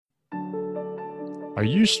Are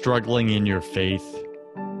you struggling in your faith?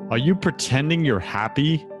 Are you pretending you're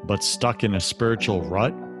happy but stuck in a spiritual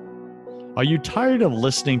rut? Are you tired of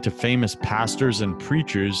listening to famous pastors and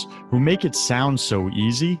preachers who make it sound so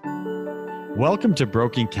easy? Welcome to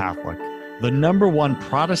Broken Catholic, the #1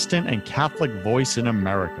 Protestant and Catholic voice in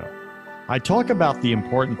America. I talk about the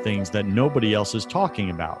important things that nobody else is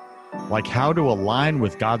talking about, like how to align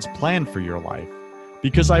with God's plan for your life,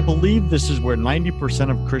 because I believe this is where 90%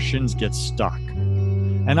 of Christians get stuck.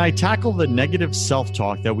 And I tackle the negative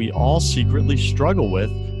self-talk that we all secretly struggle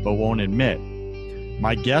with but won't admit.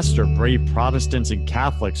 My guests are brave Protestants and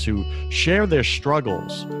Catholics who share their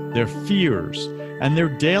struggles, their fears, and their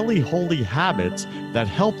daily holy habits that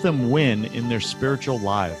help them win in their spiritual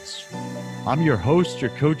lives. I'm your host,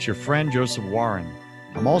 your coach, your friend, Joseph Warren.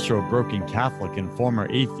 I'm also a broken Catholic and former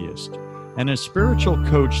atheist, and a spiritual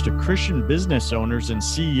coach to Christian business owners and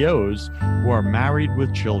CEOs who are married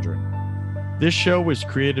with children. This show was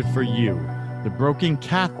created for you, the broken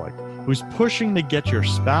Catholic who's pushing to get your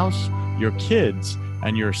spouse, your kids,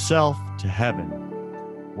 and yourself to heaven.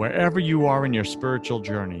 Wherever you are in your spiritual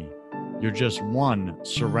journey, you're just one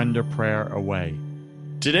surrender prayer away.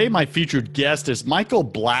 Today, my featured guest is Michael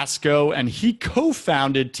Blasco, and he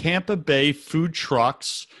co-founded Tampa Bay Food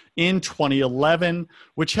Trucks in 2011,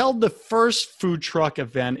 which held the first food truck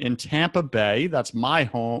event in Tampa Bay. That's my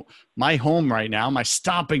home right now, my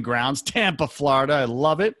stomping grounds, Tampa, Florida. I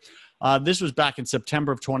love it. This was back in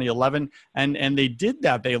September of 2011, and they did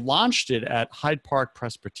that. They launched it at Hyde Park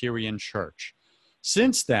Presbyterian Church.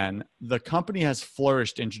 Since then, the company has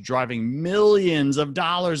flourished into driving millions of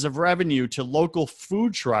dollars of revenue to local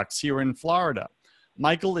food trucks here in Florida.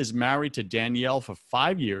 Michael is married to Danielle for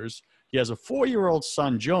 5 years. He has a 4-year-old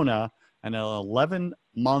son, Jonah, and an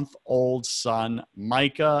 11-month-old son,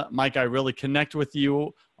 Micah. Mike, I really connect with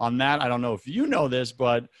you on that. I don't know if you know this,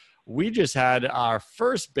 but we just had our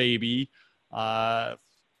first baby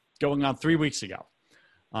going on 3 weeks ago.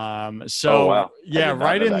 Oh, wow. Yeah,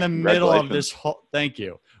 right in the middle of this whole, thank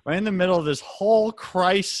you. Right in the middle of this whole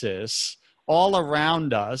crisis all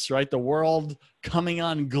around us, right? The world coming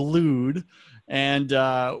unglued, and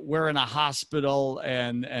we're in a hospital,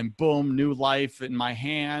 and boom, new life in my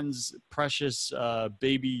hands, precious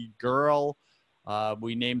baby girl.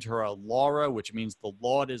 We named her Laura, which means the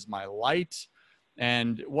Lord is my light.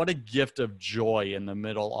 And what a gift of joy in the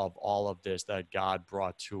middle of all of this that God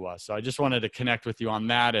brought to us. So I just wanted to connect with you on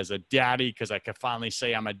that as a daddy, because I could finally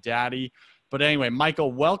say I'm a daddy. But anyway,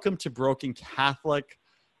 Michael, welcome to Broken Catholic.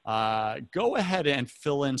 Go ahead and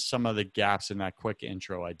fill in some of the gaps in that quick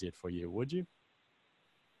intro I did for you, would you?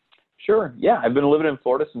 Sure. Yeah, I've been living in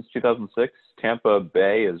Florida since 2006. Tampa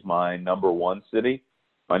Bay is my #1 city.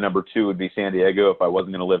 My #2 would be San Diego. If I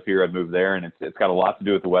wasn't going to live here, I'd move there. And it's got a lot to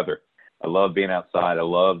do with the weather. I love being outside. I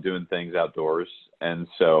love doing things outdoors. And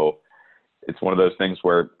so it's one of those things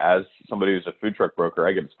where, as somebody who's a food truck broker,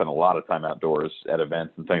 I get to spend a lot of time outdoors at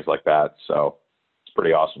events and things like that. So it's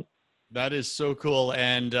pretty awesome. That is so cool.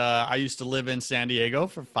 And I used to live in San Diego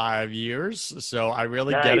for 5 years, so I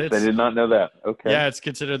really get it. I did not know that. Okay. Yeah, it's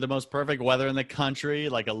considered the most perfect weather in the country,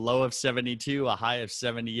 like a low of 72, a high of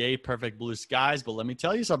 78, perfect blue skies. But let me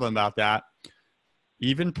tell you something about that.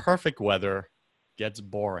 Even perfect weather gets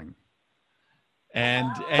boring.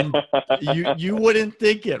 And you wouldn't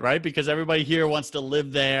think it, right? Because everybody here wants to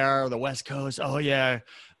live there, the West Coast. Oh, yeah.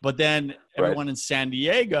 But then everyone in San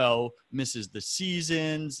Diego misses the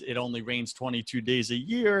seasons. It only rains 22 days a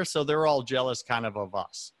year. So they're all jealous kind of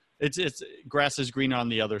us. It's grass is greener on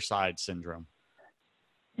the other side syndrome.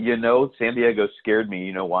 You know, San Diego scared me.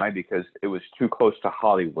 You know why? Because it was too close to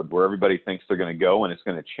Hollywood, where everybody thinks they're going to go and it's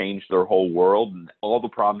going to change their whole world and all the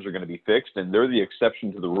problems are going to be fixed. And they're the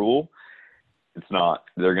exception to the rule. It's not.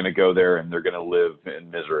 They're going to go there and they're going to live in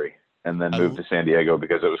misery and then move to San Diego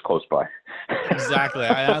because it was close by. Exactly.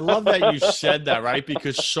 I love that you said that, right?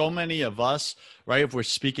 Because so many of us, right, if we're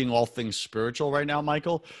speaking all things spiritual right now,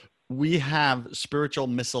 Michael, we have spiritual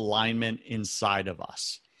misalignment inside of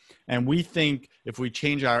us. And we think if we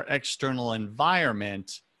change our external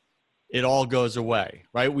environment, it all goes away,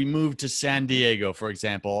 right? We move to San Diego, for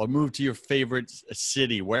example, or move to your favorite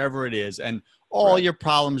city, wherever it is, and all your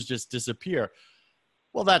problems just disappear.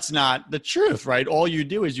 Well, that's not the truth, right? All you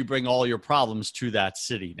do is you bring all your problems to that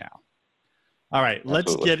city now. All right,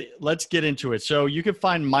 let's get into it. So you can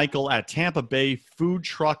find Michael at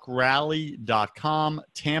TampaBayFoodTruckRally.com,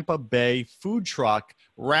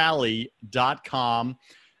 TampaBayFoodTruckRally.com.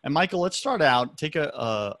 And Michael, let's start out. Take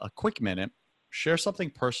a quick minute, share something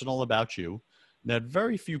personal about you that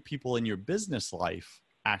very few people in your business life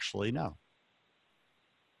actually know.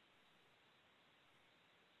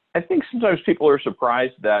 I think sometimes people are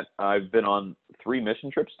surprised that I've been on 3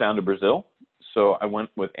 mission trips down to Brazil. So I went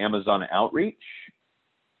with Amazon Outreach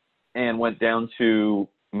and went down to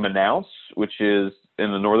Manaus, which is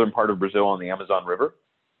in the northern part of Brazil on the Amazon River.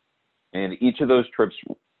 And each of those trips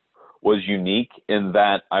was unique in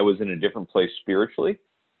that I was in a different place spiritually.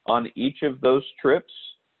 On each of those trips,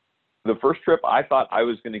 the first trip, I thought I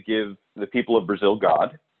was going to give the people of Brazil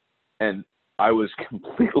God, and I was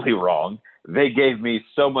completely wrong. They gave me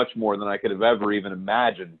so much more than I could have ever even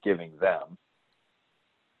imagined giving them.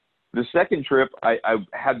 The second trip, I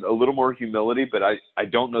had a little more humility, but I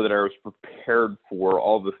don't know that I was prepared for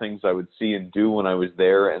all the things I would see and do when I was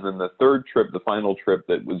there. And then the third trip, the final trip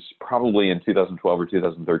that was probably in 2012 or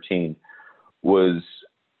 2013, was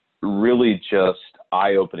really just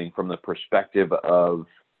eye-opening from the perspective of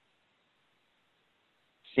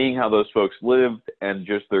seeing how those folks lived and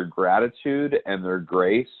just their gratitude and their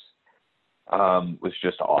grace was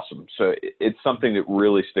just awesome. So it's something that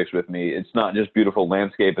really sticks with me. It's not just beautiful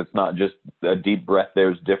landscape. It's not just a deep breath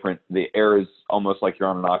there is different. The air is almost like you're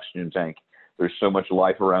on an oxygen tank. There's so much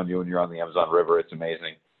life around you when you're on the Amazon River. It's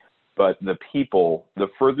amazing. But the people, the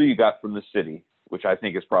further you got from the city, which I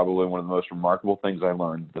think is probably one of the most remarkable things I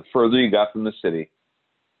learned, the further you got from the city,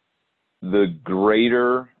 the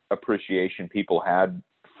greater appreciation people had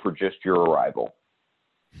for just your arrival.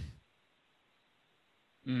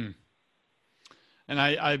 Mm. And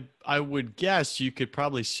I would guess you could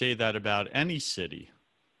probably say that about any city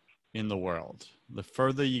in the world. The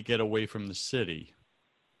further you get away from the city,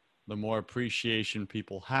 the more appreciation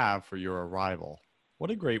people have for your arrival. What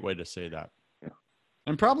a great way to say that. Yeah.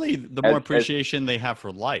 And probably the more appreciation they have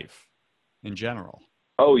for life in general.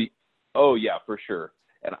 Oh yeah, for sure.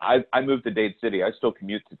 And I moved to Dade City. I still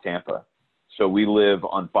commute to Tampa. So we live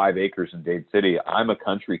on 5 acres in Dade City. I'm a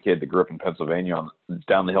country kid that grew up in Pennsylvania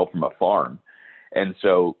down the hill from a farm. And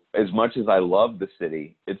so as much as I love the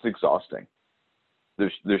city, it's exhausting.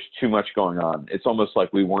 There's too much going on. It's almost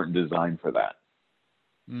like we weren't designed for that.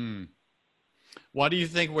 Mm. Why do you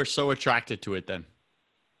think we're so attracted to it then?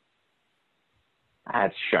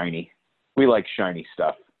 It's shiny. We like shiny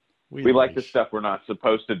stuff. We like the stuff we're not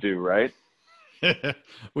supposed to do, right?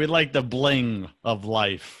 We like the bling of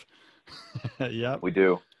life. Yep. We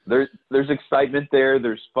do. There's excitement there.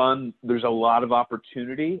 There's fun. There's a lot of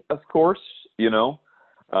opportunity, of course,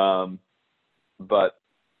 but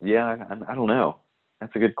yeah, I don't know.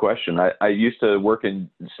 That's a good question. I used to work in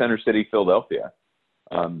Center City, Philadelphia.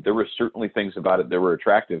 There were certainly things about it that were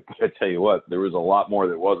attractive, but I tell you what, there was a lot more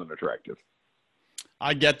that wasn't attractive.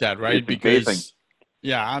 I get that, right? It's because amazing.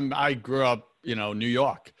 Yeah, I grew up, New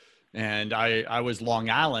York, and I was Long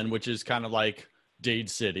Island, which is kind of like Dade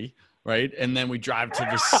City, right? And then we drive to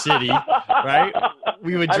the city, right?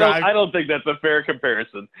 We would drive. I don't think that's a fair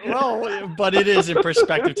comparison. Well, but it is in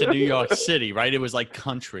perspective to New York City, right? It was like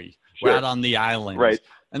country. Sure. We're out on the island. Right.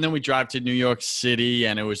 And then we drive to New York City,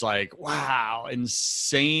 and it was like, wow,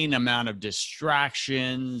 insane amount of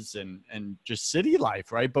distractions and just city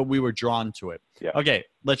life, right? But we were drawn to it. Yeah. Okay,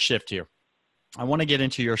 let's shift here. I want to get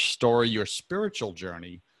into your story, your spiritual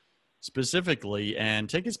journey specifically, and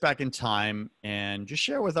take us back in time and just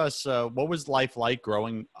share with us what was life like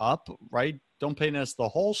growing up, right? Don't paint us the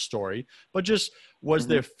whole story, but just was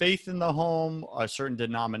there faith in the home, a certain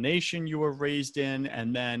denomination you were raised in,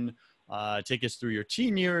 and then take us through your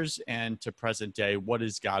teen years and to present day. What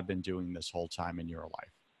has God been doing this whole time in your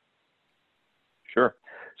life? Sure.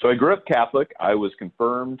 So I grew up Catholic. I was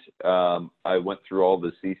confirmed. I went through all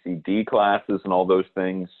the CCD classes and all those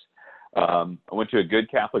things. I went to a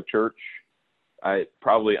good Catholic church. I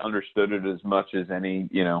probably understood it as much as any,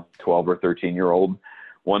 12 or 13-year-old.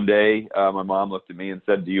 One day, my mom looked at me and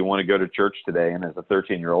said, "Do you want to go to church today?" And as a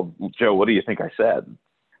 13-year-old, Joe, what do you think I said?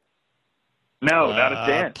 No, not a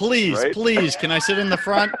chance. Please, right? Please, can I sit in the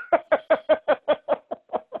front?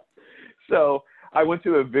 So I went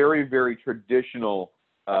to a very, very traditional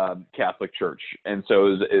Catholic church. And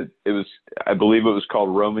so it was, I believe it was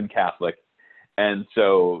called Roman Catholic. And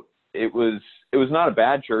so it was not a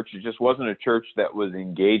bad church. It just wasn't a church that was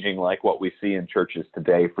engaging like what we see in churches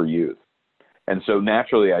today for youth. And so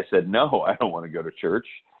naturally I said, no, I don't want to go to church.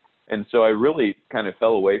 And so I really kind of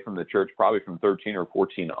fell away from the church probably from 13 or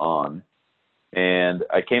 14 on. And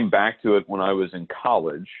I came back to it when I was in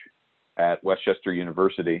college at Westchester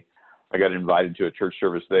University. I got invited to a church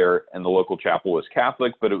service there, and the local chapel was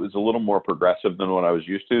Catholic, but it was a little more progressive than what I was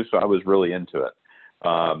used to, so I was really into it.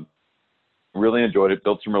 Really enjoyed it,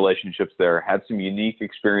 built some relationships there, had some unique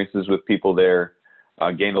experiences with people there,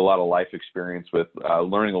 gained a lot of life experience with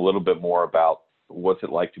learning a little bit more about what's it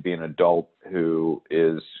like to be an adult who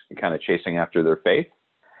is kind of chasing after their faith.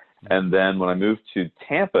 And then when I moved to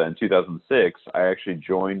Tampa in 2006, I actually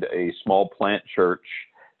joined a small plant church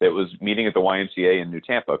that was meeting at the YMCA in New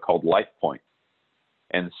Tampa called Life Point.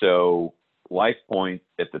 And so Life Point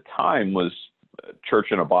at the time was a church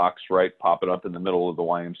in a box, right, popping up in the middle of the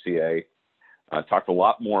YMCA. I talked a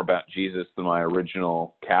lot more about Jesus than my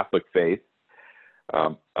original Catholic faith,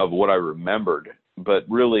 of what I remembered, but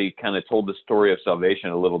really kind of told the story of salvation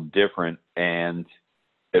a little different. And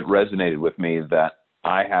it resonated with me that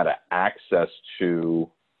I had access to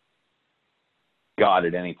God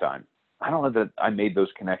at any time. I don't know that I made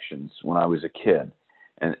those connections when I was a kid,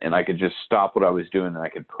 and I could just stop what I was doing and I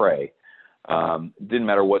could pray. Didn't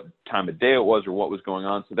matter what time of day it was or what was going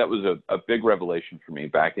on. So that was a big revelation for me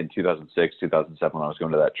back in 2006, 2007 when I was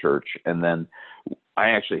going to that church. And then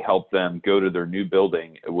I actually helped them go to their new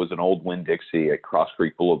building. It was an old Winn-Dixie at Cross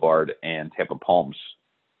Creek Boulevard and Tampa Palms.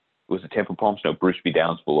 Was it Tampa Palms? No, Bruce B.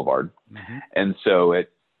 Downs Boulevard. Mm-hmm. And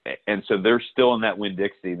so they're still in that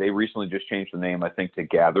Winn-Dixie. They recently just changed the name, I think, to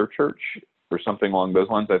Gather Church or something along those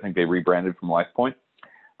lines. I think they rebranded from Life Point.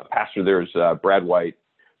 A pastor there is Brad White.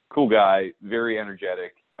 Cool guy, very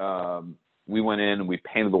energetic. We went in and we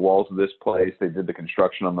painted the walls of this place. They did the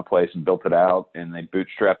construction on the place and built it out, and they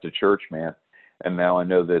bootstrapped a church, man. And now I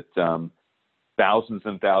know that thousands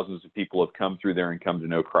and thousands of people have come through there and come to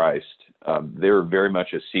know Christ. They're very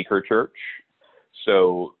much a seeker church.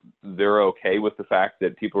 So they're okay with the fact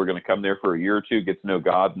that people are going to come there for a year or two, get to know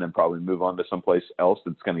God, and then probably move on to someplace else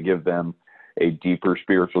that's going to give them a deeper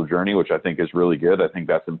spiritual journey, which I think is really good. I think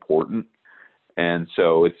that's important. And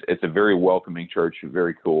so it's a very welcoming church,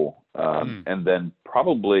 very cool. And then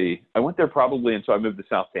I went there until I moved to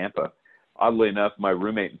South Tampa. Oddly enough, my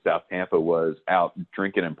roommate in South Tampa was out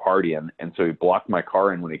drinking and partying, and so he blocked my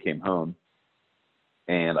car in when he came home,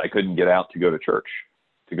 and I couldn't get out to go to church,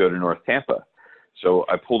 to go to North Tampa. So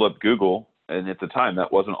I pulled up Google, and at the time,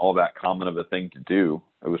 that wasn't all that common of a thing to do.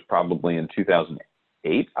 It was probably in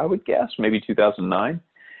 2008, I would guess, maybe 2009.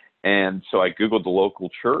 And so I Googled the local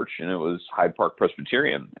church, and it was Hyde Park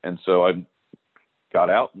Presbyterian. And so I got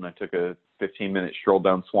out, and I took a 15-minute stroll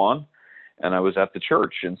down Swan, and I was at the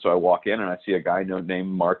church. And so I walk in, and I see a guy named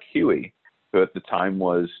Mark Huey, who at the time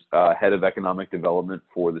was head of economic development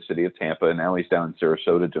for the city of Tampa, and now he's down in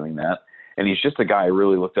Sarasota doing that. And he's just a guy I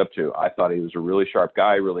really looked up to. I thought he was a really sharp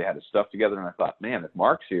guy, really had his stuff together, and I thought, man, if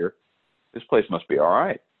Mark's here, this place must be all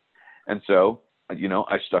right. And so,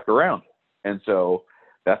 I stuck around. And so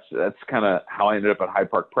that's kind of how I ended up at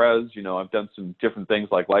Hyde Park Pres. I've done some different things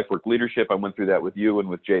like life work leadership. I went through that with you and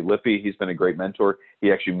with Jay Lippy. He's been a great mentor.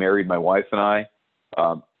 He actually married my wife and I.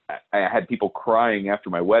 I had people crying after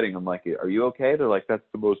my wedding. I'm like, are you okay? They're like, that's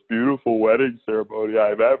the most beautiful wedding ceremony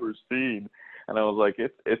I've ever seen. And I was like,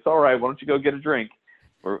 it's all right. Why don't you go get a drink?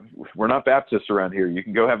 We're not Baptists around here. You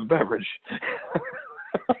can go have a beverage.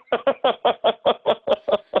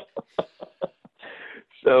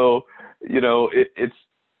 So,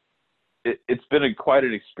 it's been quite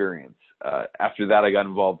an experience. After that, I got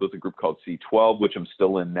involved with a group called C12, which I'm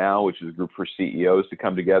still in now, which is a group for CEOs to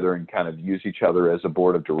come together and kind of use each other as a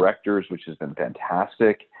board of directors, which has been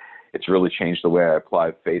fantastic. It's really changed the way I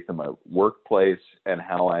apply faith in my workplace and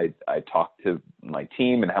how I talk to my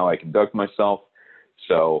team and how I conduct myself.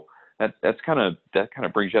 So that kind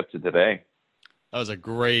of brings you up to today. That was a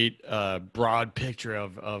great broad picture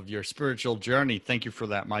of your spiritual journey. Thank you for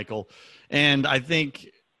that, Michael. And I think,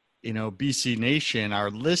 BC Nation,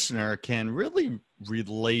 our listener, can really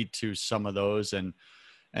relate to some of those. And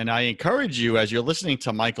I encourage you, as you're listening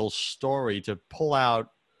to Michael's story, to pull out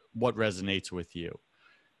what resonates with you.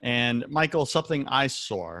 And Michael, something I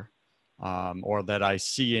saw or that I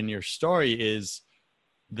see in your story is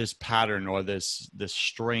this pattern or this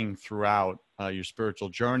string throughout your spiritual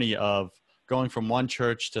journey of going from one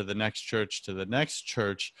church to the next church to the next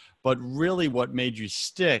church. But really what made you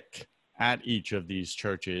stick at each of these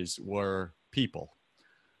churches were people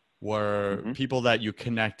that you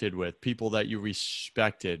connected with, people that you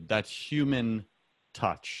respected, that human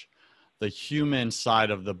touch, the human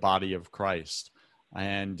side of the body of Christ.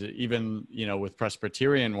 And even, with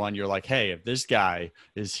Presbyterian one, you're like, hey, if this guy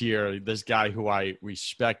is here, this guy who I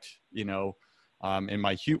respect, with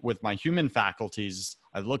my human faculties,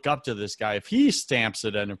 I look up to this guy. If he stamps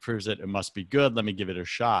it and approves it, it must be good. Let me give it a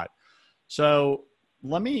shot. So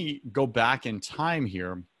let me go back in time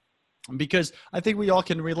here, because I think we all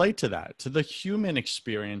can relate to that, to the human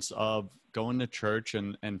experience of going to church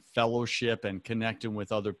and fellowship and connecting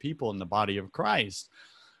with other people in the body of Christ.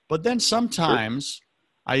 But then sometimes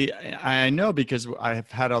I know, because I have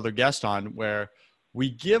had other guests on, where we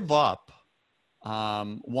give up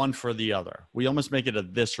one for the other. We almost make it a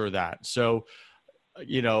this or that. So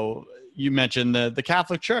you know, you mentioned the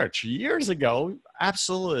Catholic Church years ago.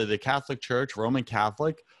 Absolutely. The Catholic Church, Roman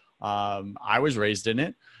Catholic. I was raised in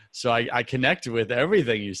it. So I connected with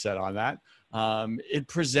everything you said on that. It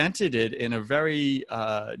presented it in a very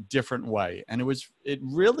different way. And it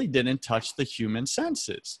really didn't touch the human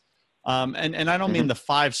senses. And I don't mean the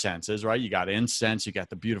five senses, right? You got incense, you got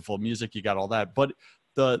the beautiful music, you got all that. But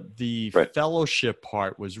the Right. fellowship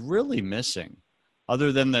part was really missing,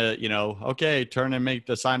 other than the, okay, turn and make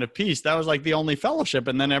the sign of peace. That was like the only fellowship.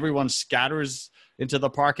 And then everyone scatters into the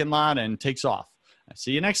parking lot and takes off.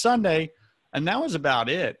 See you next Sunday. And that was about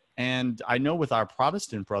it. And I know with our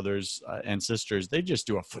Protestant brothers and sisters, they just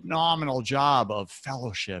do a phenomenal job of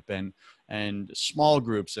fellowship and small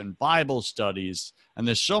groups and Bible studies. And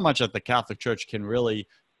there's so much that the Catholic Church can really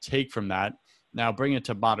take from that. Now, bring it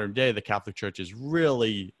to modern day, the Catholic Church has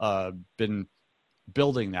really been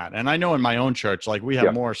building that. And I know in my own church, like we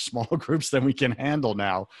have more small groups than we can handle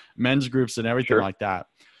now, men's groups and everything like that.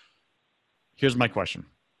 Here's my question.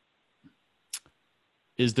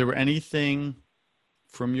 Is there anything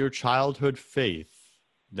from your childhood faith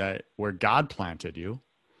that where God planted you?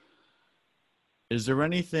 Is there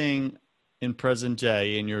anything in present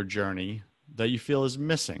day in your journey that you feel is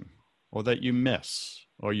missing or that you miss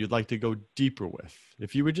or you'd like to go deeper with?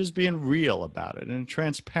 If you were just being real about it and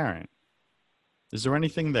transparent, is there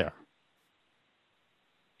anything there?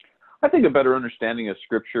 I think a better understanding of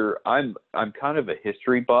Scripture. I'm kind of a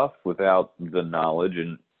history buff without the knowledge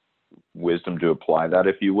and wisdom to apply that,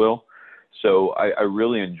 if you will. So I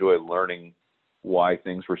really enjoy learning why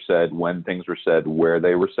things were said, when things were said, where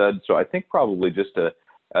they were said. So I think probably just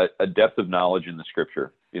a depth of knowledge in the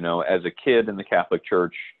Scripture. As a kid in the Catholic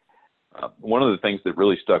Church, one of the things that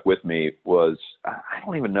really stuck with me was, I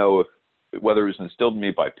don't even know whether it was instilled in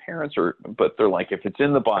me by parents but they're like, if it's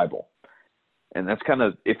in the Bible, and that's kind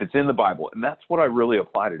of, if it's in the Bible, and that's what I really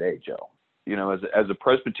apply today, Joe. As a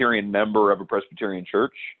Presbyterian member of a Presbyterian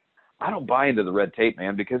church, I don't buy into the red tape,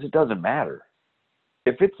 man, because it doesn't matter.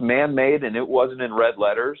 If it's man-made and it wasn't in red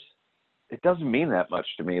letters, it doesn't mean that much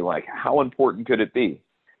to me. Like, how important could it be?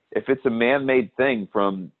 If it's a man-made thing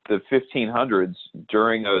from the 1500s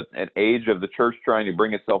during an age of the church trying to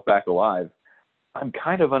bring itself back alive, I'm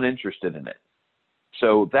kind of uninterested in it.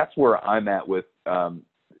 So that's where I'm at with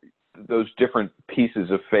those different pieces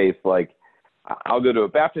of faith. Like, I'll go to a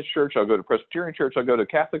Baptist church, I'll go to a Presbyterian church, I'll go to a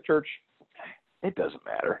Catholic church. It doesn't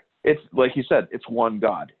matter. It's like you said, it's one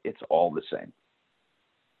God. It's all the same.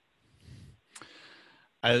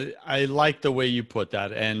 I like the way you put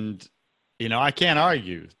that. And, I can't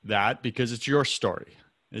argue that because it's your story.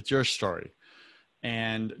 It's your story.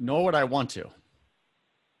 And nor would I want to.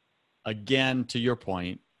 Again, to your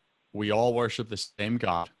point, we all worship the same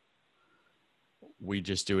God. We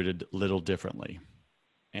just do it a little differently.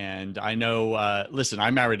 And I know, listen, I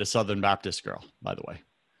married a Southern Baptist girl, by the way.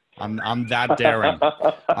 I'm that daring.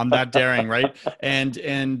 I'm that daring, right?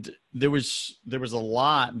 And there was a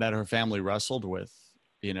lot that her family wrestled with,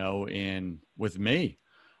 with me,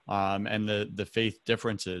 and the faith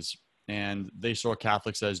differences. And they saw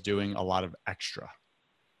Catholics as doing a lot of extra.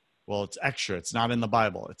 Well, it's extra. It's not in the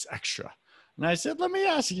Bible. It's extra. And I said, let me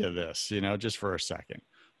ask you this, just for a second.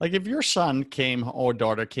 Like, if your son or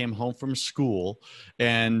daughter came home from school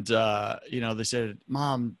and, they said,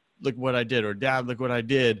 Mom, look what I did, or Dad, look what I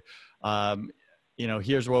did.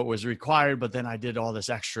 Here's what was required, but then I did all this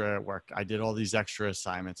extra work. I did all these extra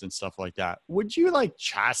assignments and stuff like that. Would you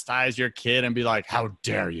chastise your kid and be like, how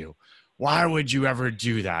dare you? Why would you ever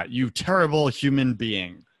do that? You terrible human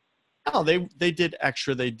being. No, they did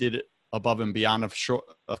extra. They did it above and beyond.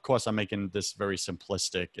 Of course, I'm making this very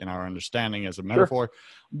simplistic in our understanding as a metaphor,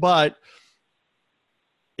 but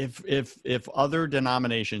if other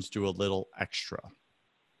denominations do a little extra,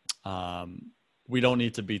 we don't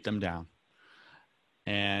need to beat them down.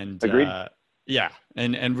 And Agreed.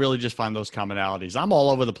 And really just find those commonalities. I'm all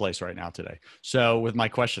over the place right now today. So with my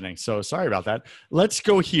questioning, so sorry about that. Let's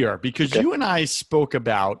go here because you and I spoke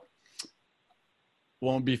about,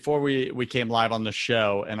 well, before we came live on the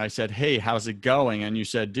show, and I said, hey, how's it going? And you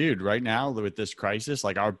said, dude, right now with this crisis,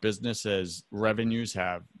 our business's revenues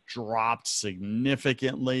have dropped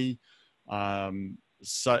significantly.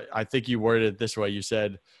 So I think you worded it this way. You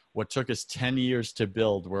said, what took us 10 years to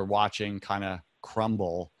build, we're watching kind of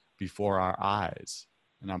crumble before our eyes.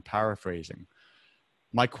 And I'm paraphrasing.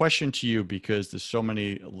 My question to you, because there's so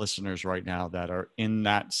many listeners right now that are in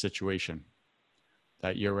that situation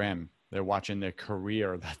that you're in. They're watching their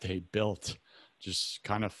career that they built just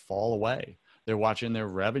kind of fall away. They're watching their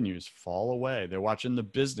revenues fall away. They're watching the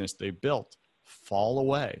business they built fall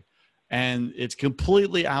away. and it's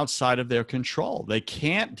completely outside of their control. They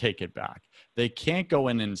can't take it back. They can't go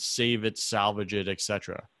in and save it, salvage it,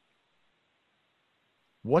 etc.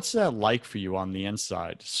 What's that like for you on the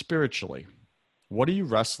inside, spiritually? What are you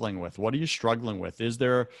wrestling with? What are you struggling with? Is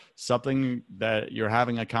there something that you're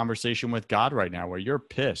having a conversation with God right now where you're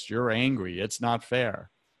pissed, you're angry, it's not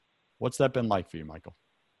fair? What's that been like for you, Michael?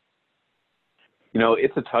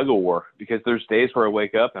 It's a tug of war, because there's days where I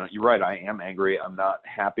wake up and you're right, I am angry. I'm not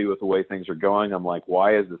happy with the way things are going. I'm like,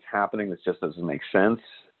 why is this happening? This just doesn't make sense.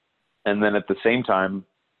 And then at the same time,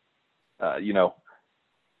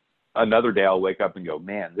 another day I'll wake up and go,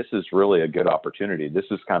 man, this is really a good opportunity. This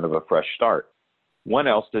is kind of a fresh start. When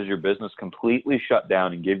else does your business completely shut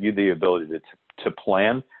down and give you the ability to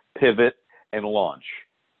plan, pivot, and launch?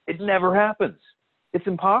 It never happens. It's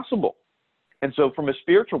impossible. And so from a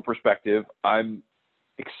spiritual perspective, I'm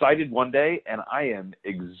excited one day and I am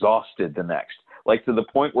exhausted the next, like to the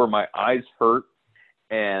point where my eyes hurt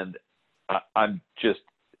and I'm just,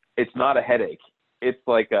 it's not a headache. It's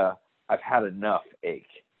like I've had enough ache.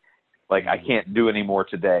 Like I can't do any more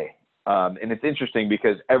today. And it's interesting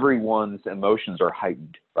because everyone's emotions are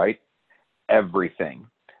heightened, right? Everything.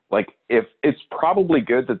 Like if it's probably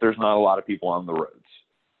good that there's not a lot of people on the roads,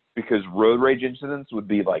 because road rage incidents would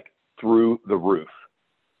be like through the roof,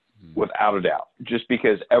 without a doubt, just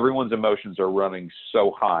because everyone's emotions are running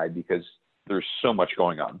so high because there's so much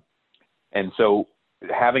going on. And so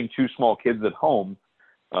having two small kids at home,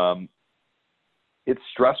 it's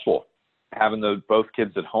stressful having both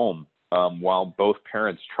kids at home while both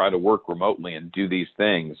parents try to work remotely and do these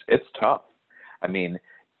things. It's tough. I mean,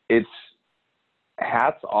 it's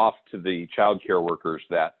hats off to the child care workers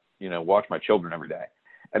that, watch my children every day.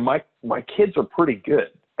 And my kids are pretty good.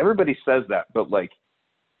 Everybody says that, but like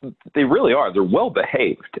they really are. They're well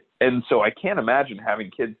behaved. And so I can't imagine having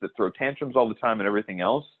kids that throw tantrums all the time and everything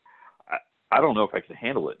else. I don't know if I could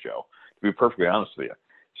handle it, Joe, to be perfectly honest with you.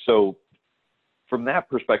 So from that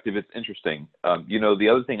perspective, it's interesting. The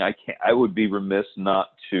other thing I would be remiss not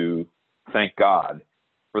to thank God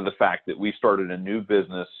for the fact that we started a new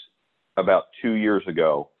business about 2 years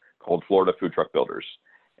ago called Florida Food Truck Builders.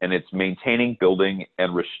 And it's maintaining, building,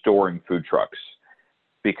 and restoring food trucks,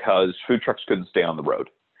 because food trucks couldn't stay on the road.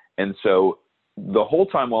 And so the whole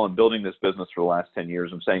time while I'm building this business for the last 10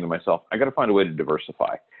 years, I'm saying to myself, I got to find a way to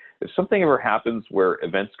diversify. If something ever happens where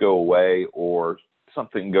events go away or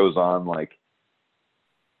something goes on, like,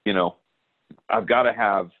 I've got to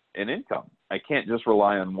have an income. I can't just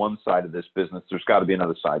rely on one side of this business. There's got to be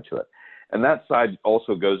another side to it. And that side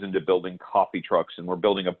also goes into building coffee trucks. And we're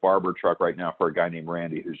building a barber truck right now for a guy named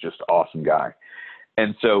Randy, who's just an awesome guy.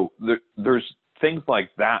 And so there's things like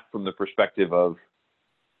that from the perspective of,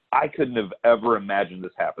 I couldn't have ever imagined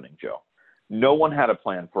this happening, Joe. No one had a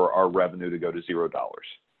plan for our revenue to go to $0.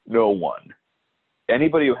 No one.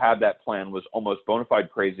 Anybody who had that plan was almost bona fide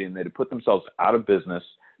crazy, and they'd have put themselves out of business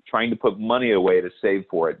trying to put money away to save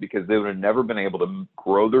for it, because they would have never been able to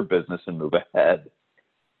grow their business and move ahead.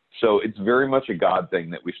 So it's very much a God thing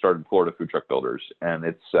that we started Florida Food Truck Builders, and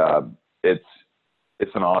it's an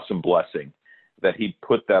awesome blessing that he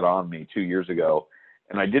put that on me 2 years ago.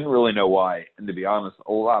 And I didn't really know why. And to be honest,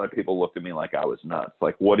 a lot of people looked at me like I was nuts.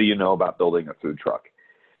 Like, what do you know about building a food truck?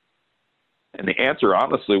 And the answer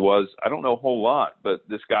honestly was, I don't know a whole lot, but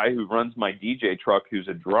this guy who runs my DJ truck, who's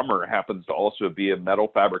a drummer, happens to also be a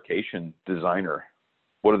metal fabrication designer.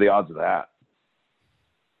 What are the odds of that?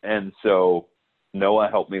 And so Noah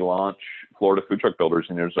helped me launch Florida Food Truck Builders,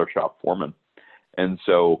 and he was our shop foreman. And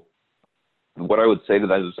so what I would say to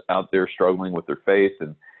those out there struggling with their faith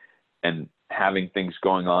and having things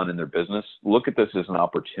going on in their business, look at this as an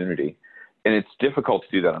opportunity. And it's difficult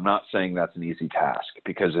to do that. I'm not saying that's an easy task,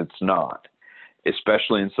 because it's not,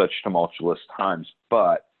 especially in such tumultuous times.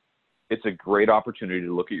 But it's a great opportunity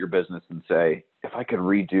to look at your business and say, if I could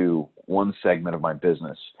redo one segment of my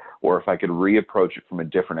business, or if I could reapproach it from a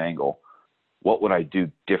different angle, what would I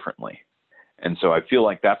do differently? And so I feel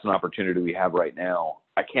like that's an opportunity we have right now.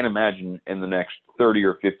 I can't imagine in the next 30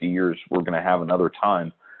 or 50 years we're going to have another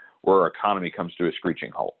time where our economy comes to a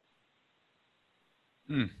screeching halt.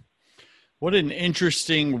 What an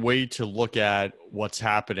interesting way to look at what's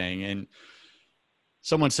happening. And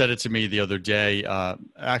someone said it to me the other day.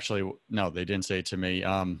 Actually, no, they didn't say it to me.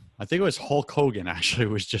 I think it was Hulk Hogan, actually,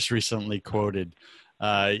 was just recently quoted.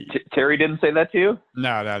 Terry didn't say that to you?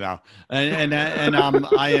 No. And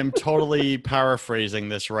I am totally paraphrasing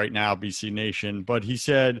this right now, BC Nation, but he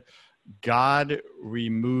said, God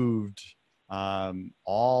removed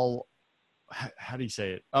all, how do you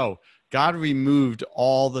say it? Oh, God removed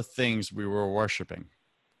all the things we were worshiping.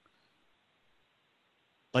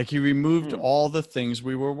 Like he removed all the things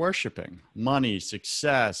we were worshiping: money,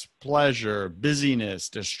 success, pleasure, busyness,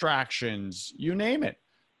 distractions, you name it.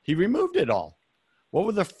 He removed it all. What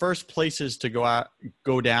were the first places to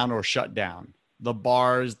go down or shut down? The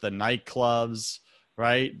bars, the nightclubs,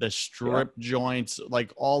 right? The strip joints,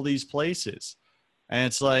 like all these places. And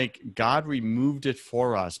it's like God removed it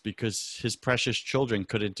for us because his precious children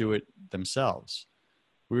couldn't do it themselves.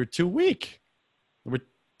 We were too weak. We were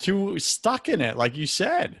too stuck in it, like you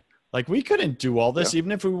said. Like we couldn't do all this,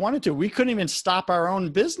 even if we wanted to. We couldn't even stop our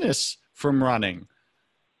own business from running.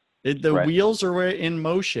 The wheels are in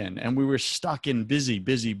motion, and we were stuck in busy,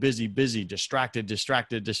 distracted.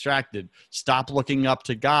 Stop looking up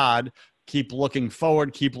to God. Keep looking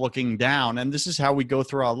forward, keep looking down. And this is how we go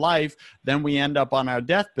through our life. Then we end up on our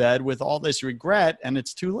deathbed with all this regret, and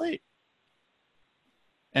it's too late.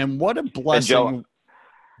 And what a blessing.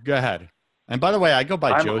 Go ahead. And by the way, I go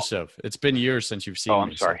by Joseph. It's been years since you've seen me. Oh,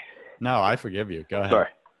 I'm sorry. So, no, I forgive you. Go ahead. Sorry.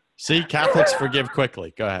 See, Catholics forgive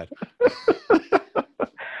quickly. Go ahead.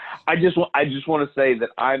 I just want to say that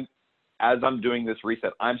as I'm doing this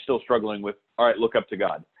reset, I'm still struggling with, all right, look up to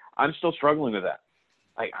God. I'm still struggling with that.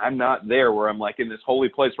 I'm not there where I'm like in this holy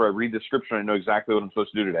place where I read the scripture and I know exactly what I'm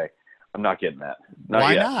supposed to do today. I'm not getting that.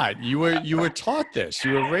 Why not? You were taught this.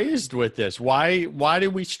 You were raised with this. Why do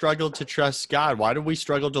we struggle to trust God? Why do we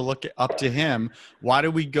struggle to look up to him? Why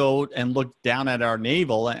do we go and look down at our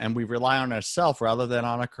navel and we rely on ourselves rather than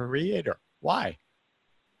on a creator? Why?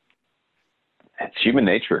 It's human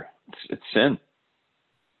nature. It's sin.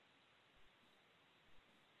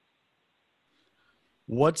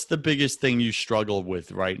 What's the biggest thing you struggle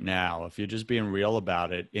with right now, if you're just being real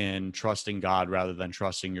about it, in trusting God rather than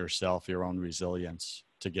trusting yourself, your own resilience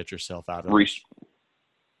to get yourself out of this?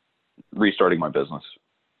 Restarting my business.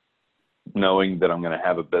 Knowing that I'm going to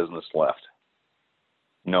have a business left.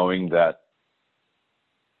 Knowing that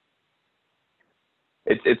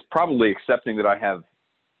it's probably accepting that I have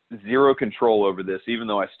zero control over this, even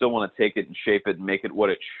though I still want to take it and shape it and make it what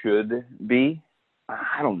it should be.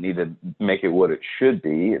 I don't need to make it what it should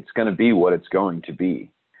be. It's going to be what it's going to be.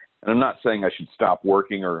 And I'm not saying I should stop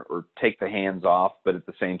working or take the hands off, but at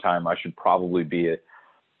the same time, I should probably be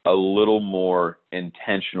a little more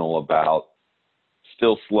intentional about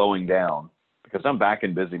still slowing down, because I'm back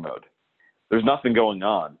in busy mode. There's nothing going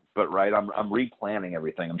on, but I'm replanning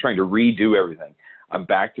everything. I'm trying to redo everything. I'm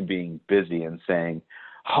back to being busy and saying,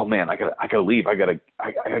 oh man, I gotta leave. I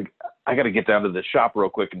gotta get down to the shop real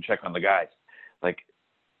quick and check on the guys. Like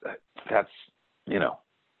that's,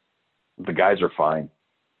 the guys are fine,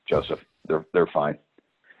 Joseph. They're fine.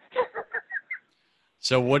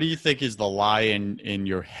 So what do you think is the lie in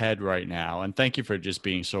your head right now? And thank you for just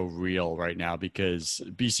being so real right now, because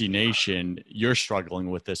BC Nation, you're struggling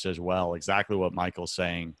with this as well. Exactly what Michael's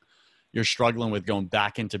saying. You're struggling with going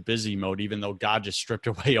back into busy mode, even though God just stripped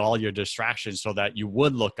away all your distractions so that you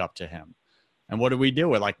would look up to him. And what do?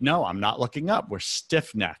 We're like, no, I'm not looking up. We're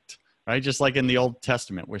stiff-necked, right? Just like in the Old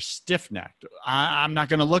Testament, we're stiff-necked. I'm not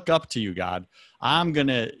going to look up to you, God. I'm going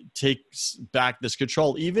to take back this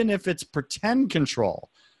control, even if it's pretend control.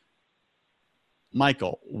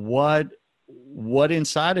 Michael, what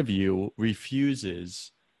inside of you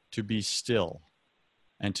refuses to be still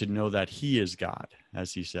and to know that he is God,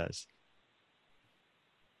 as he says?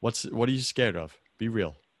 What are you scared of? Be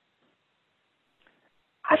real.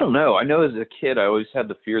 I don't know. I know as a kid, I always had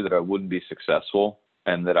the fear that I wouldn't be successful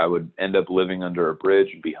and that I would end up living under a bridge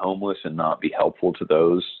and be homeless and not be helpful to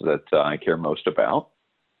those that I care most about.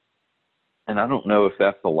 And I don't know if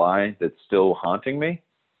that's the lie that's still haunting me,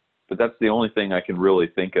 but that's the only thing I can really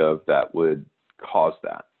think of that would cause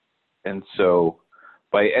that. And so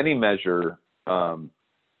by any measure of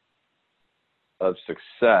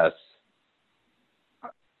success,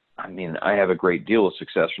 I mean, I have a great deal of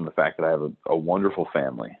success from the fact that I have a wonderful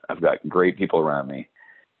family. I've got great people around me,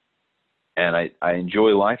 and I enjoy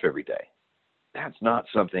life every day. That's not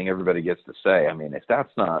something everybody gets to say. I mean, if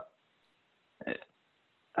that's not,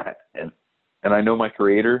 and I know my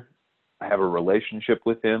Creator, I have a relationship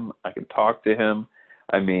with him. I can talk to him.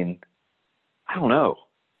 I mean, I don't know.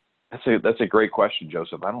 That's a great question,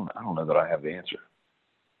 Joseph. I don't know that I have the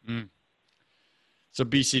answer. So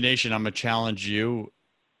BC Nation, I'm going to challenge you.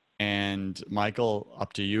 And Michael,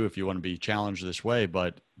 up to you if you want to be challenged this way,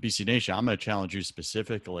 but BC Nation, I'm going to challenge you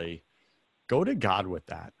specifically. Go to God with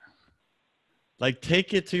that. Like,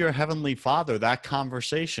 take it to your Heavenly Father, that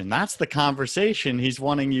conversation. That's the conversation he's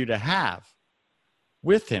wanting you to have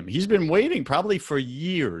with him. He's been waiting probably for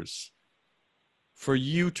years for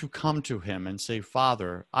you to come to him and say,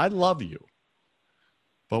 Father, I love you.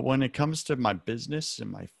 But when it comes to my business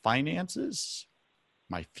and my finances,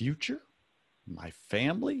 my future, my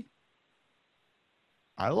family,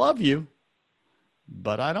 I love you,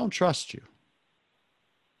 but I don't trust you.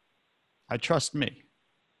 I trust me.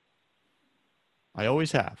 I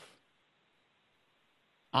always have.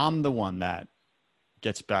 I'm the one that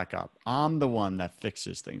gets back up. I'm the one that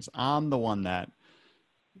fixes things. I'm the one that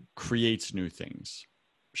creates new things,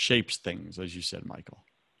 shapes things, as you said, Michael.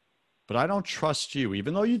 But I don't trust you,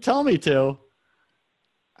 even though you tell me to.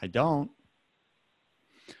 I don't.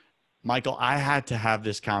 Michael, I had to have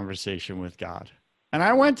this conversation with God. And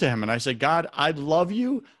I went to him and I said, God, I love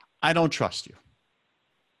you. I don't trust you.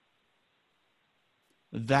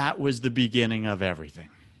 That was the beginning of everything.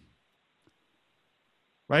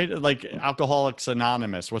 Right? Like Alcoholics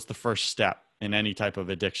Anonymous, what's the first step in any type of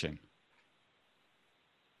addiction?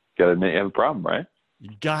 Got to admit you have a problem, right?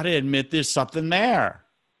 You got to admit there's something there.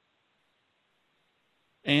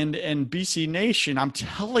 And BC Nation, I'm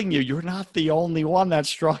telling you, you're not the only one that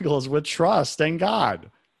struggles with trust in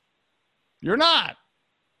God. You're not.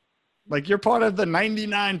 Like, you're part of the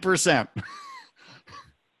 99%.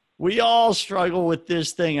 We all struggle with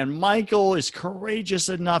this thing. And Michael is courageous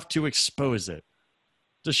enough to expose it,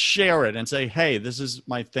 to share it and say, hey, this is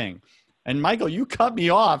my thing. And Michael, you cut me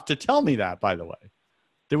off to tell me that, by the way.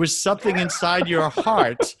 There was something inside your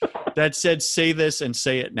heart that said, say this and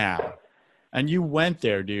say it now. And you went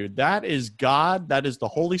there, dude. That is God. That is the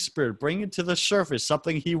Holy Spirit. Bring it to the surface,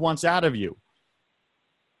 something he wants out of you.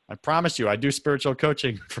 I promise you, I do spiritual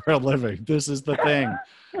coaching for a living. This is the thing.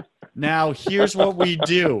 Now, here's what we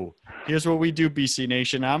do. Here's what we do, BC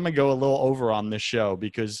Nation. I'm going to go a little over on this show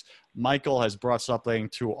because Michael has brought something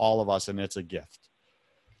to all of us, and it's a gift.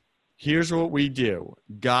 Here's what we do.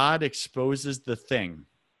 God exposes the thing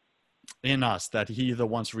in us that he either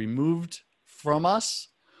wants removed from us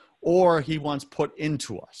or he wants put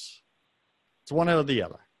into us. It's one or the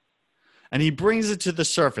other. And he brings it to the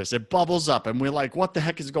surface. It bubbles up and we're like, what the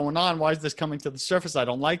heck is going on? Why is this coming to the surface? I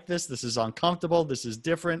don't like this. This is uncomfortable. This is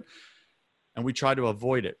different. And we try to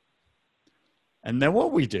avoid it. And then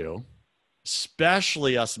what we do,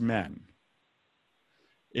 especially us men,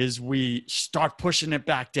 is we start pushing it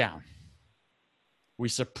back down. We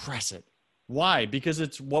suppress it. Why? Because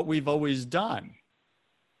it's what we've always done.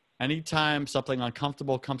 Anytime something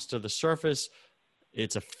uncomfortable comes to the surface,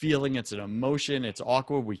 it's a feeling, it's an emotion, it's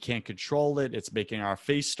awkward, we can't control it, it's making our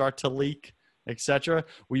face start to leak, etc.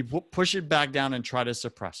 We push it back down and try to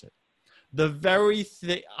suppress it. The very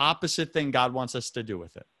opposite thing God wants us to do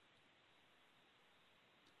with it.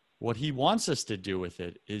 What he wants us to do with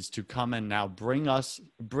it is to come and now bring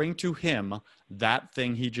to him that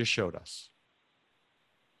thing he just showed us.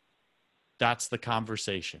 That's the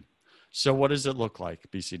conversation. So what does it look like,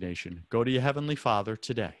 BC Nation? Go to your Heavenly Father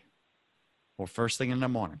today or first thing in the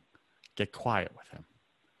morning. Get quiet with him.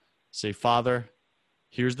 Say, Father,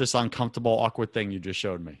 here's this uncomfortable, awkward thing you just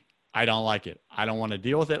showed me. I don't like it. I don't want to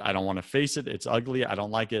deal with it. I don't want to face it. It's ugly. I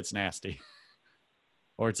don't like it. It's nasty.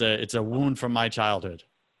 Or it's a wound from my childhood.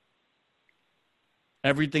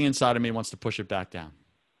 Everything inside of me wants to push it back down.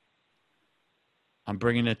 I'm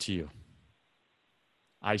bringing it to you.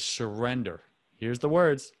 I surrender. Here's the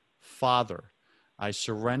words. Father, I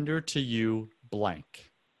surrender to you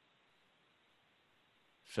blank.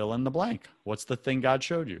 Fill in the blank. What's the thing God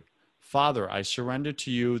showed you? Father, I surrender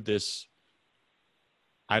to you this,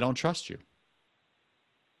 I don't trust you.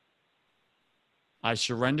 I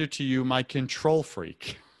surrender to you my control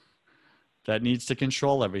freak that needs to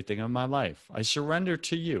control everything in my life. I surrender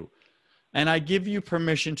to you. And I give you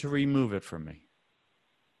permission to remove it from me.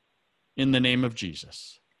 In the name of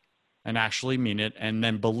Jesus. And actually mean it and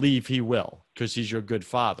then believe he will because he's your good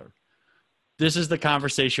father. This is the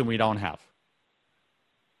conversation we don't have.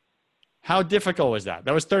 How difficult was that?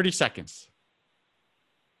 That was 30 seconds.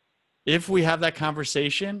 If we have that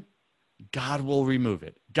conversation, God will remove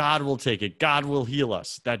it. God will take it. God will heal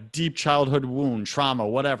us. That deep childhood wound, trauma,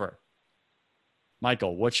 whatever.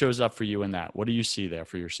 Michael, what shows up for you in that? What do you see there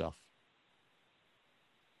for yourself?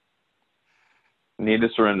 Need to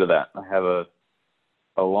surrender that. I have a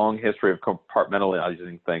long history of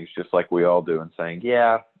compartmentalizing things just like we all do and saying,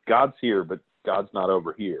 yeah, God's here, but God's not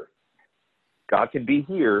over here. God can be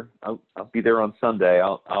here. I'll be there on Sunday.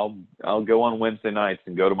 I'll go on Wednesday nights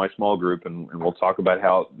and go to my small group and we'll talk about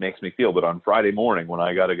how it makes me feel. But on Friday morning when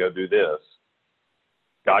I got to go do this,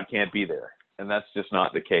 God can't be there. And that's just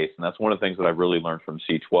not the case. And that's one of the things that I've really learned from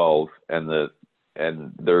C12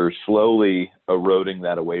 and they're slowly eroding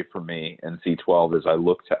that away from me in C12 as I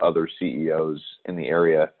look to other CEOs in the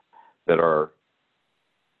area that are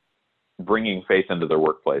bringing faith into their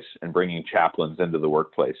workplace and bringing chaplains into the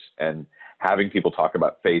workplace and having people talk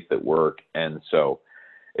about faith at work. And so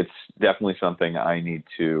it's definitely something I need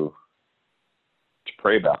to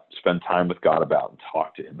pray about, spend time with God about, and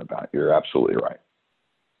talk to him about. You're absolutely right.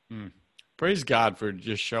 Praise God for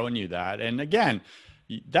just showing you that. And again,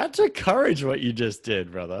 that took courage what you just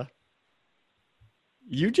did, brother.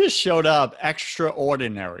 You just showed up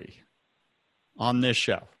extraordinary on this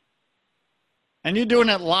show. And you're doing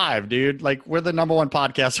it live, dude. Like, we're the number one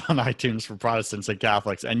podcast on iTunes for Protestants and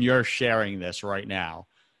Catholics, and you're sharing this right now.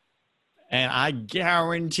 And I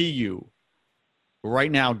guarantee you,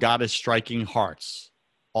 right now, God is striking hearts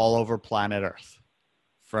all over planet Earth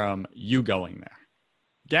from you going there.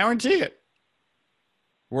 Guarantee it.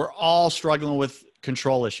 We're all struggling with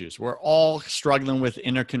control issues. We're all struggling with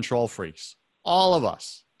inner control freaks. All of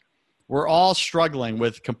us. We're all struggling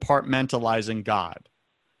with compartmentalizing God.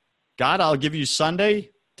 God, I'll give you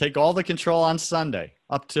Sunday. Take all the control on Sunday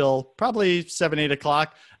up till probably 7, 8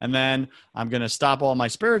 o'clock. And then I'm going to stop all my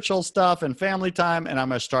spiritual stuff and family time. And I'm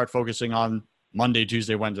going to start focusing on Monday,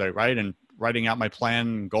 Tuesday, Wednesday, right? And writing out my plan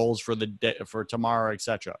and goals for the day, for tomorrow,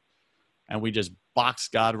 etc. And we just box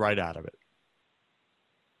God right out of it.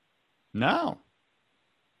 No.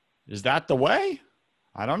 Is that the way?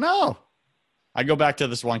 I don't know. I go back to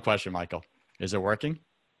this one question, Michael. Is it working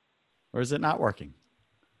or is it not working?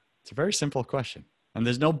 It's a very simple question. And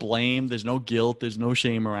there's no blame. There's no guilt. There's no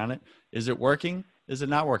shame around it. Is it working? Is it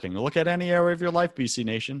not working? Look at any area of your life, BC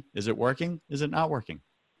Nation. Is it working? Is it not working?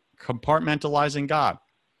 Compartmentalizing God.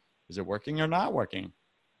 Is it working or not working?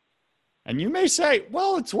 And you may say,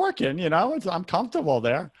 well, it's working. You know, I'm comfortable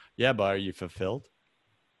there. Yeah, but are you fulfilled?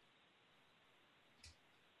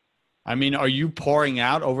 I mean, are you pouring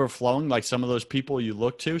out, overflowing like some of those people you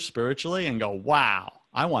look to spiritually and go, wow,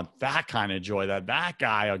 I want that kind of joy that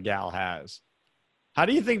guy or gal has? How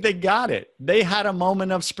do you think they got it? They had a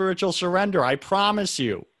moment of spiritual surrender. I promise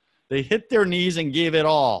you. They hit their knees and gave it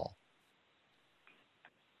all.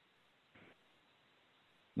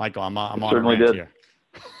 Michael, I'm on a rant here.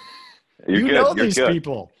 You know these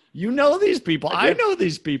people. You know these people. I know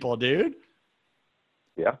these people, dude.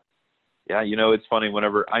 Yeah. Yeah, you know, it's funny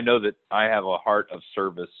whenever I know that I have a heart of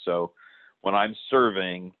service. So when I'm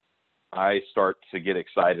serving, I start to get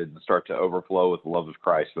excited and start to overflow with the love of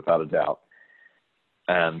Christ without a doubt.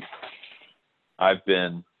 And I've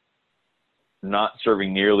been not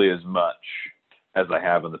serving nearly as much as I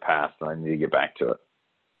have in the past, and I need to get back to it.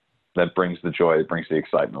 That brings the joy, it brings the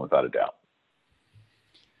excitement without a doubt.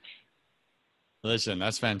 Listen,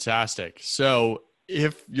 that's fantastic. So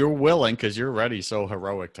if you're willing, because you're already so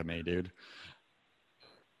heroic to me, dude,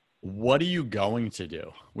 what are you going to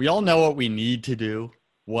do? We all know what we need to do,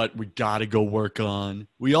 what we got to go work on.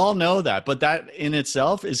 We all know that, but that in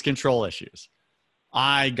itself is control issues.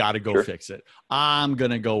 I got to go fix it. I'm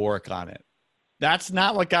going to go work on it. That's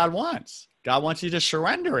not what God wants. God wants you to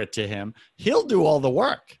surrender it to him. He'll do all the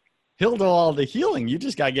work. He'll do all the healing. You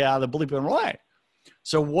just got to get out of the bleeping way.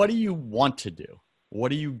 So what do you want to do?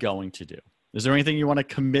 What are you going to do? Is there anything you want to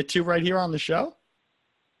commit to right here on the show?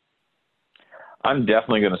 I'm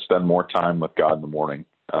definitely going to spend more time with God in the morning.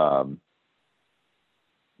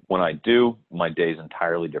 When I do, my day is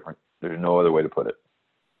entirely different. There's no other way to put it.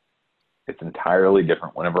 It's entirely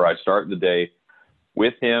different. Whenever I start the day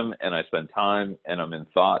with him and I spend time and I'm in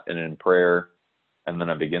thought and in prayer, and then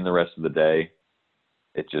I begin the rest of the day,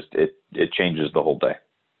 it changes the whole day.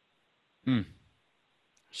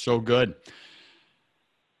 So good.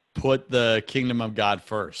 Put the kingdom of God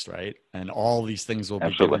first, right? And all these things will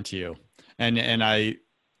be given to you. And I,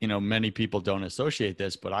 many people don't associate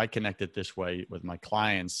this, but I connect it this way with my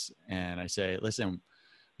clients. And I say, listen,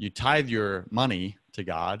 you tithe your money to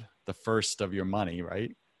God, the first of your money,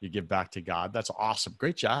 right? You give back to God. That's awesome.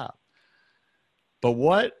 Great job. But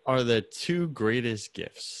what are the two greatest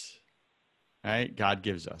gifts, right? God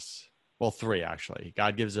gives us? Well, three, actually.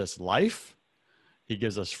 God gives us life. He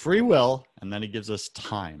gives us free will, and then he gives us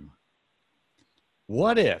time.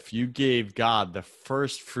 What if you gave God the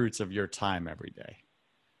first fruits of your time every day?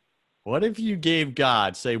 What if you gave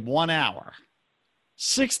God, say, 1 hour,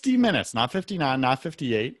 60 minutes, not 59, not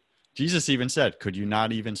 58. Jesus even said, could you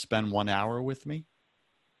not even spend 1 hour with me?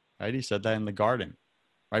 Right? He said that in the garden,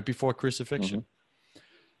 right before crucifixion.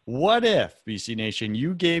 Mm-hmm. What if, BC Nation,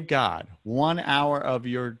 you gave God 1 hour of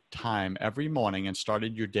your time every morning and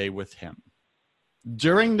started your day with him?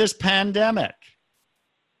 During this pandemic,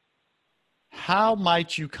 how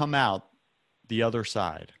might you come out the other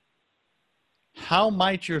side? How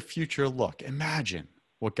might your future look? Imagine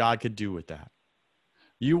what God could do with that.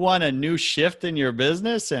 You want a new shift in your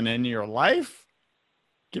business and in your life?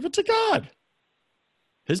 Give it to God.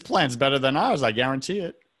 His plan's better than ours, I guarantee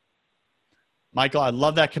it. Michael, I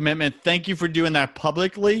love that commitment. Thank you for doing that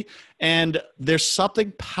publicly. And there's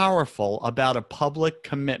something powerful about a public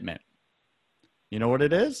commitment. You know what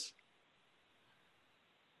it is?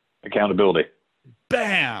 Accountability.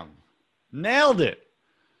 Bam! Nailed it.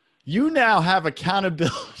 You now have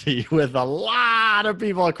accountability with a lot of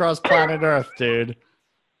people across planet Earth, dude.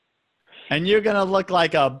 And you're going to look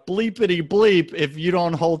like a bleepity bleep if you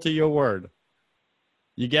don't hold to your word.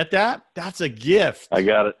 You get that? That's a gift. I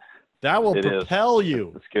got it. That will propel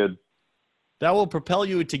you. That's good. That will propel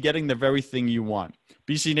you to getting the very thing you want.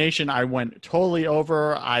 BC Nation, I went totally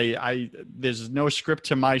over. There's no script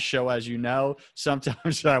to my show, as you know.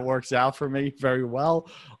 Sometimes that works out for me very well.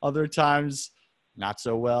 Other times, not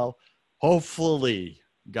so well. Hopefully,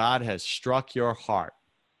 God has struck your heart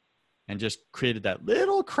and just created that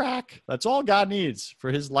little crack. That's all God needs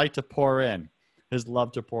for his light to pour in, his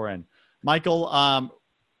love to pour in. Michael,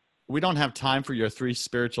 we don't have time for your 3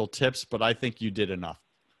 spiritual tips, but I think you did enough.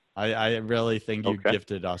 I really think you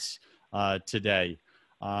gifted us today.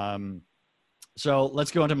 So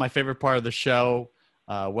let's go into my favorite part of the show.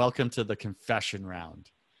 Welcome to the confession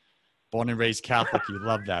round. Born and raised Catholic, you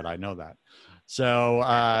love that. I know that. So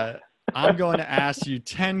I'm going to ask you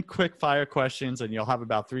 10 quick fire questions, and you'll have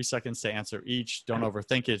about 3 seconds to answer each. Don't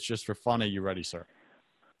overthink it. It's just for fun. Are you ready, sir?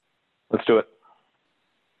 Let's do it.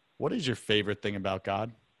 What is your favorite thing about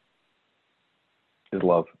God? His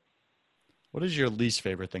love. What is your least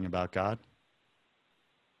favorite thing about God?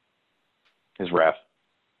 His wrath.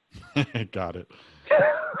 Got it.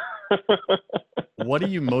 What are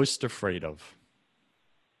you most afraid of?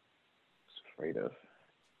 Afraid of?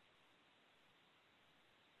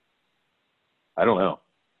 I don't know.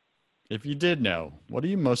 If you did know, what are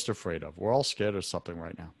you most afraid of? We're all scared of something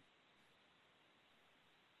right now.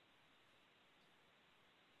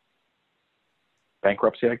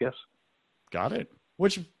 Bankruptcy, I guess. Got it.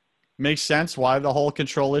 Which makes sense why the whole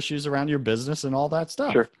control issues around your business and all that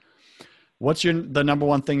stuff. Sure. What's the number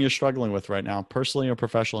one thing you're struggling with right now, personally or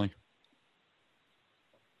professionally?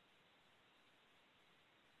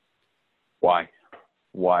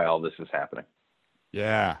 Why all this is happening?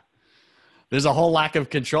 Yeah. There's a whole lack of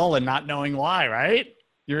control and not knowing why, right?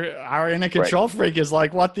 Our inner control freak is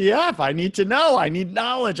like, what the F? I need to know. I need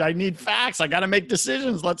knowledge. I need facts. I got to make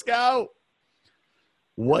decisions. Let's go.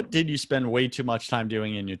 What did you spend way too much time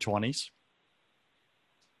doing in your 20s?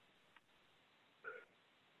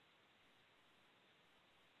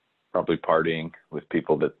 Probably partying with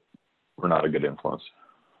people that were not a good influence.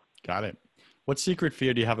 Got it. What secret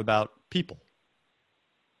fear do you have about people?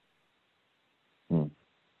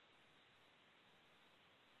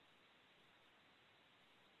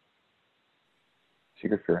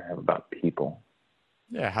 Secret fear I have about people.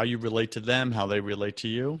 Yeah, how you relate to them, how they relate to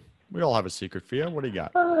you. We all have a secret fear. What do you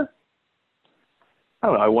got? I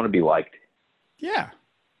don't know. I want to be liked. Yeah,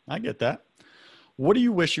 I get that. What do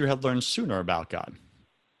you wish you had learned sooner about God?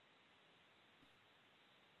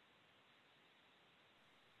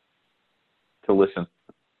 To listen.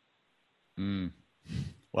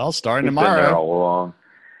 Well, starting We've tomorrow. been there all along.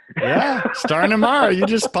 Yeah, starting tomorrow. You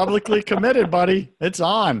just publicly committed, buddy. It's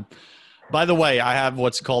on. By the way, I have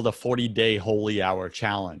what's called a 40-day holy hour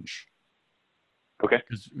challenge. Okay.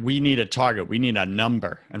 Because we need a target. We need a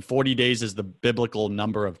number. And 40 days is the biblical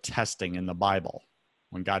number of testing in the Bible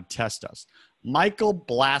when God tests us. Michael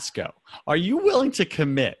Blasco, are you willing to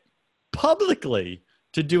commit publicly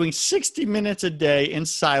to doing 60 minutes a day in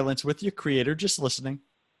silence with your creator, just listening,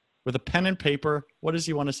 with a pen and paper? What does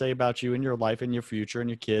he want to say about you and your life and your future and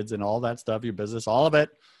your kids and all that stuff, your business, all of it?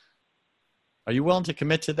 Are you willing to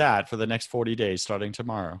commit to that for the next 40 days starting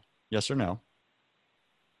tomorrow? Yes or no?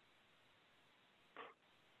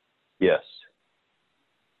 Yes.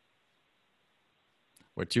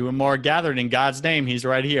 Where 2 or more are gathered in God's name, he's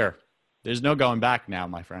right here. There's no going back now,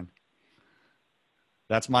 my friend.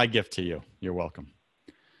 That's my gift to you. You're welcome.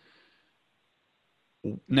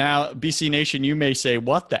 Now, BC Nation, you may say,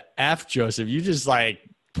 what the F, Joseph? You just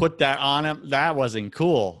put that on him? That wasn't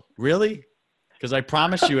cool. Really? Because I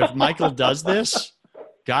promise you, if Michael does this,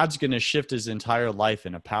 God's going to shift his entire life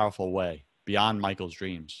in a powerful way beyond Michael's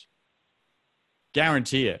dreams.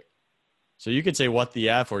 Guarantee it. So you could say, what the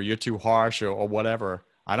F, or you're too harsh, or whatever.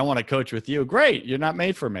 I don't want to coach with you. Great. You're not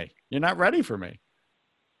made for me. You're not ready for me.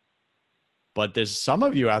 But there's some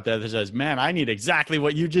of you out there that says, man, I need exactly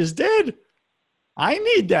what you just did. I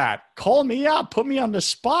need that. Call me up. Put me on the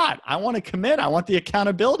spot. I want to commit. I want the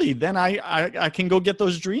accountability. Then I can go get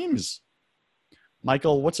those dreams.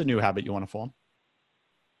 Michael, what's a new habit you want to form?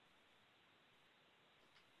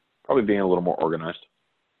 Probably being a little more organized.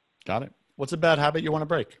 Got it. What's a bad habit you want to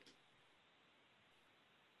break?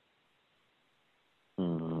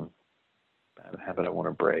 Bad habit I want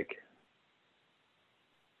to break.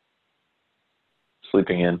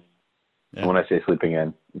 Sleeping in. Yeah. And when I say sleeping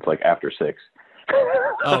in, it's like after 6.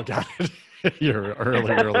 Oh, got it. You're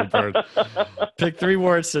early bird. Pick 3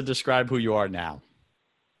 words to describe who you are now.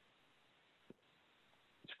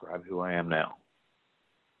 Describe who I am now.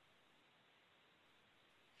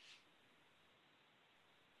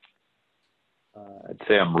 I'd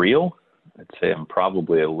say I'm real. I'd say I'm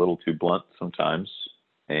probably a little too blunt sometimes.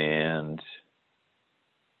 And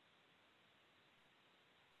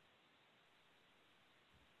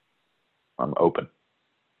I'm open.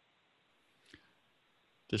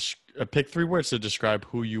 Pick 3 words to describe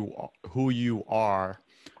who you are. Who you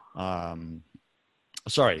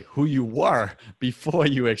were before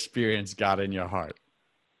you experienced God in your heart.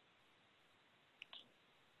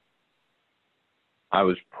 I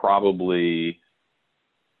was probably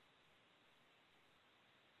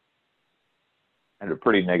had a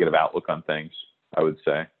pretty negative outlook on things, I would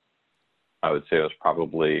say. I was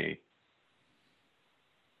probably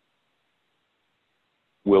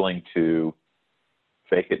willing to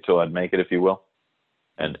fake it till I'd make it, if you will.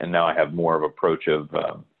 And now I have more of an approach of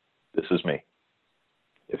this is me.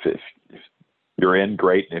 If you're in,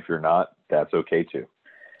 great, and if you're not, that's okay too.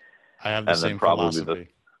 I have the same philosophy.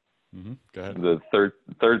 Go ahead. The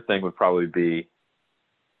third thing would probably be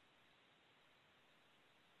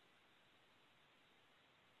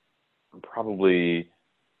I'm probably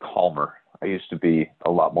calmer. I used to be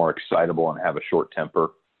a lot more excitable and have a short temper,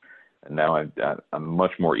 and now I'm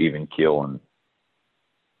much more even keel and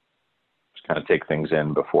just kind of take things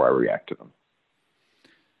in before I react to them.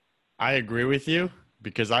 I agree with you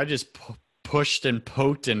because I just pushed and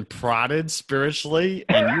poked and prodded spiritually,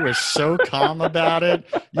 and you were so calm about it.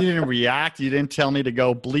 You didn't react. You didn't tell me to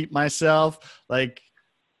go bleep myself. Like,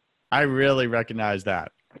 I really recognize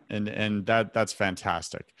that, and that's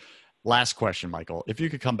fantastic. Last question, Michael. If you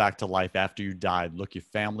could come back to life after you died, look your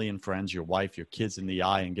family and friends, your wife, your kids in the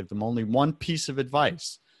eye, and give them only one piece of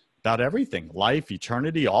advice about everything, life,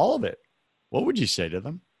 eternity, all of it, what would you say to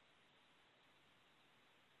them?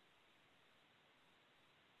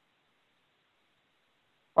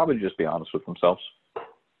 Probably just be honest with themselves.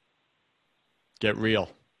 Get real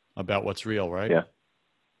about what's real, right? Yeah.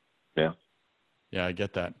 Yeah. Yeah, I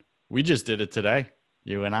get that. We just did it today,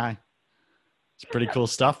 you and I. It's pretty cool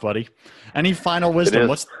stuff, buddy. Any final wisdom?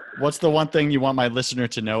 What's the one thing you want my listener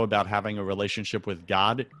to know about having a relationship with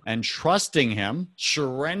God and trusting him,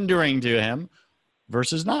 surrendering to him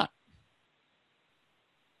versus not?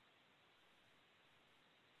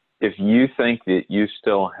 If you think that you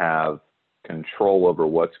still have control over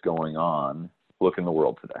what's going on, look in the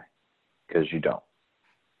world today, because you don't.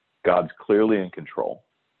 God's clearly in control.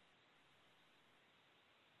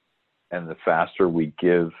 And the faster we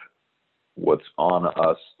give what's on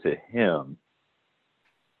us to him,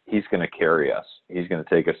 he's going to carry us. He's going to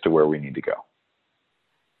take us to where we need to go.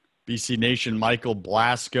 BC Nation, Michael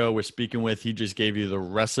Blasco, we're speaking with. He just gave you the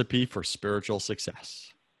recipe for spiritual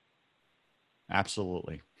success.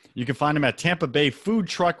 Absolutely. You can find him at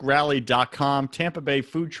TampaBayFoodTruckRally.com,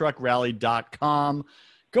 TampaBayFoodTruckRally.com.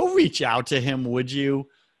 Go reach out to him, would you?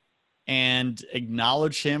 And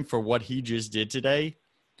acknowledge him for what he just did today.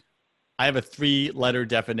 I have a 3-letter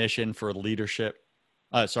definition for leadership.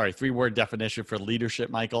 3-word definition for leadership,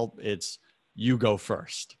 Michael. It's you go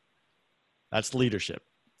first. That's leadership.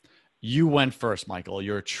 You went first, Michael.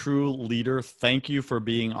 You're a true leader. Thank you for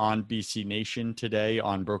being on BC Nation today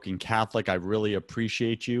on Broken Catholic. I really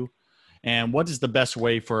appreciate you. And what is the best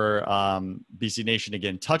way for BC Nation to get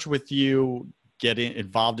in touch with you, get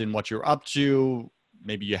involved in what you're up to?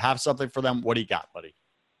 Maybe you have something for them. What do you got, buddy?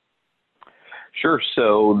 Sure.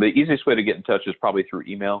 So the easiest way to get in touch is probably through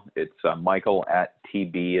email. It's Michael at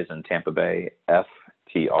TB as in Tampa Bay,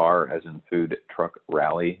 FTR as in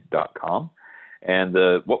foodtruckrally.com. And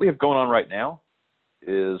what we have going on right now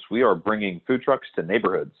is we are bringing food trucks to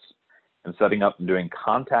neighborhoods and setting up and doing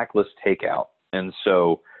contactless takeout. And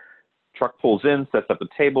so truck pulls in, sets up a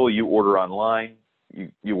table, you order online,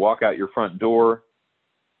 you walk out your front door.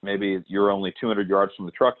 Maybe you're only 200 yards from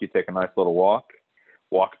the truck. You take a nice little walk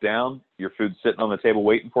down, your food's sitting on the table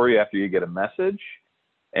waiting for you after you get a message,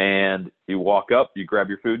 and you walk up, you grab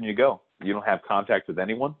your food, and you go. You don't have contact with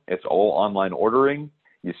anyone. It's all online ordering.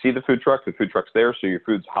 You see the food truck's there, so your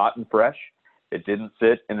food's hot and fresh. It didn't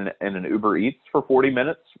sit in an Uber Eats for 40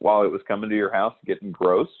 minutes while it was coming to your house getting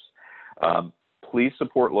gross. Please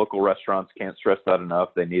support local restaurants. Can't stress that enough.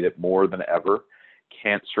 They need it more than ever.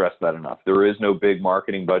 Can't stress that enough. There is no big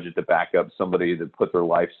marketing budget to back up somebody that put their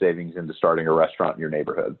life savings into starting a restaurant in your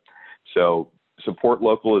neighborhood. So support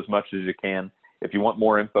local as much as you can. If you want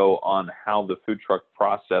more info on how the food truck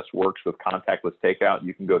process works with contactless takeout,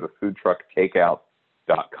 you can go to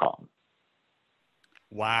foodtrucktakeout.com.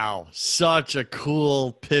 Wow. Such a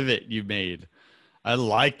cool pivot you made. I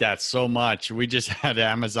like that so much. We just had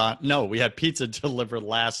we had pizza delivered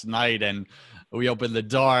last night, and we opened the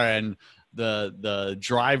door, and the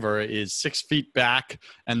driver is 6 feet back,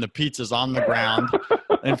 and the pizza's on the ground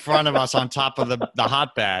in front of us on top of the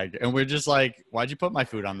hot bag. And we're just like, why'd you put my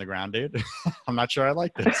food on the ground, dude? I'm not sure I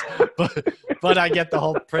like this, but I get the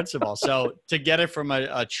whole principle. So to get it from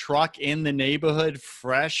a truck in the neighborhood,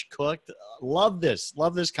 fresh cooked, love this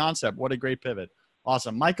concept. What a great pivot.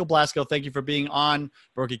 Awesome. Michael Blasco, thank you for being on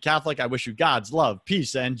Broken Catholic. I wish you God's love,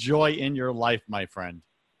 peace, and joy in your life, my friend.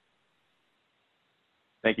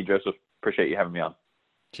 Thank you, Joseph. Appreciate you having me on.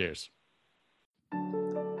 Cheers.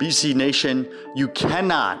 BC Nation, you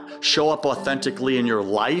cannot show up authentically in your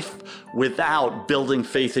life without building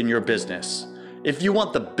faith in your business. If you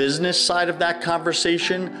want the business side of that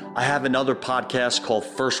conversation, I have another podcast called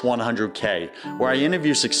First 100K, where I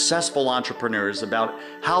interview successful entrepreneurs about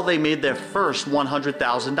how they made their first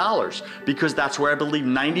 $100,000, because that's where I believe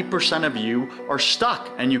 90% of you are stuck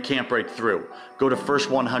and you can't break through. Go to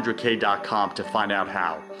first100k.com to find out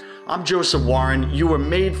how. I'm Joseph Warren. You were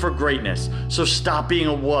made for greatness, so stop being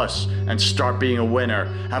a wuss and start being a winner.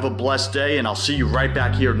 Have a blessed day, and I'll see you right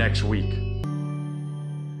back here next week.